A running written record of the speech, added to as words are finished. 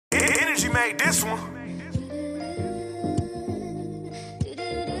Energy made this one.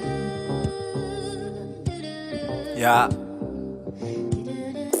 Yeah.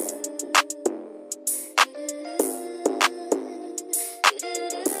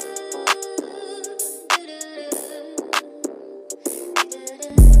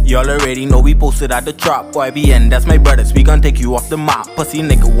 Y'all already know we posted at the drop. YBN, that's my brothers, we gon' take you off the map. Pussy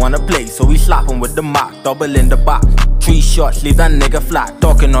nigga wanna play, so we slap him with the mark. Double in the back, 3 shots, leave that nigga flat.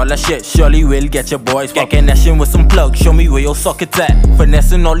 Talking all that shit, surely will get your boys fucking connection with some plugs, show me where your sockets at.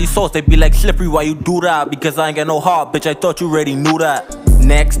 Finessing all these sauce, they be like slippery, why you do that? Because I ain't got no heart, bitch, I thought you already knew that.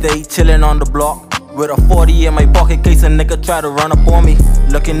 Next day, chillin' on the block with a 40 in my pocket, case a nigga try to run up on me.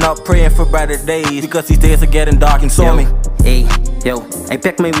 Looking up, praying for brighter days, because these days are getting dark and saw me. Hey, yo, I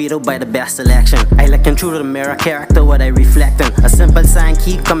pick my weed out by the best selection. I looking through the mirror, character what I reflecting. A simple sign,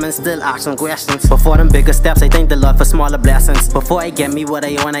 keep coming, still asking questions. Before them bigger steps, I thank the Lord for smaller blessings. Before I get me what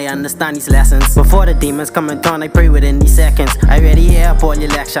I want, I understand these lessons. Before the demons come and turn, I pray within these seconds. I already hear up all your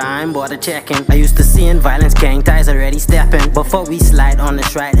lecture, I ain't bother checking. I used to seeing violence, gang ties already stepping. Before we slide on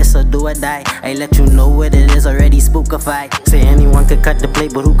this ride, it's a do or die. I let you know what it is, already spookified. Say anyone could cut the play,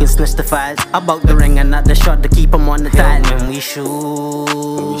 but who can snitch the files? About the ring and not the shot to keep them on the tile. When we shoot,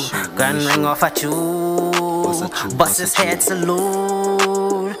 gun ring off at you, bust his head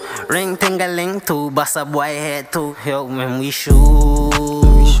salute. Ring ting-a-ling too, bust a boy head too. Yo, when we shoot,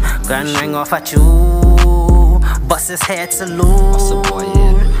 gun ring off at you, bust his head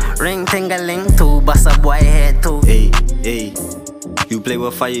salute. Ring ting-a-ling too, bust a boy head too. Hey, hey. You play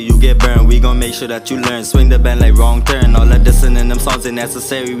with fire, you get burned. We gon' make sure that you learn. Swing the band like wrong turn. All of this and them songs ain't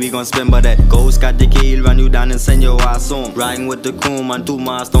necessary. We gon' spin, but that ghost got the key, run you down and send your ass home. Riding with the coon, man, 2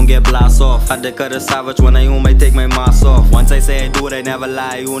 miles, don't get blast off. Had to cut a savage when I home, I take my mask off. Once I say I do it, I never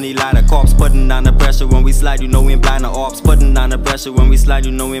lie. You only lie to cops. Putting down the pressure when we slide, you know we ain't blind to ops. Putting down the pressure when we slide,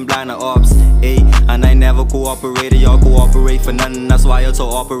 you know we ain't blind to ops. Hey, and I never cooperated. Y'all cooperate for nothing, that's why you're so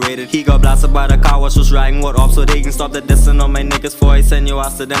operated. He got blasted by the car, was just riding with ops, so they can stop the dissing on my niggas before I send your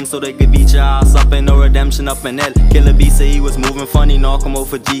ass to them, so they could beat your ass up. Ain't no redemption up in hell. Killa B say he was moving funny, knock him out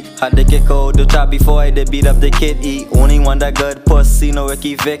for G. Had to kick out the trap before I did beat up the kid E. Only one that good pussy, no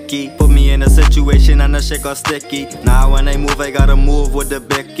Ricky Vicky. Put me in a situation and the shit got sticky. Now when I move, I gotta move with the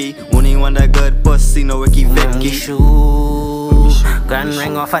Becky. Only one that good pussy, no Ricky Vicky. When we shoot, gun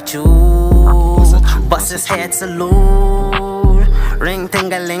ring off at you, bust his head salute. Ring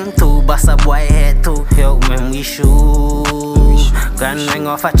ting-a-ling too, bust a boy head too. Yo, when we shoot, gun ring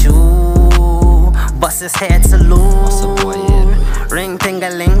off at you, bust his head salute. Ring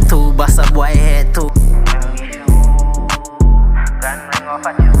ting-a-ling too, bust a boy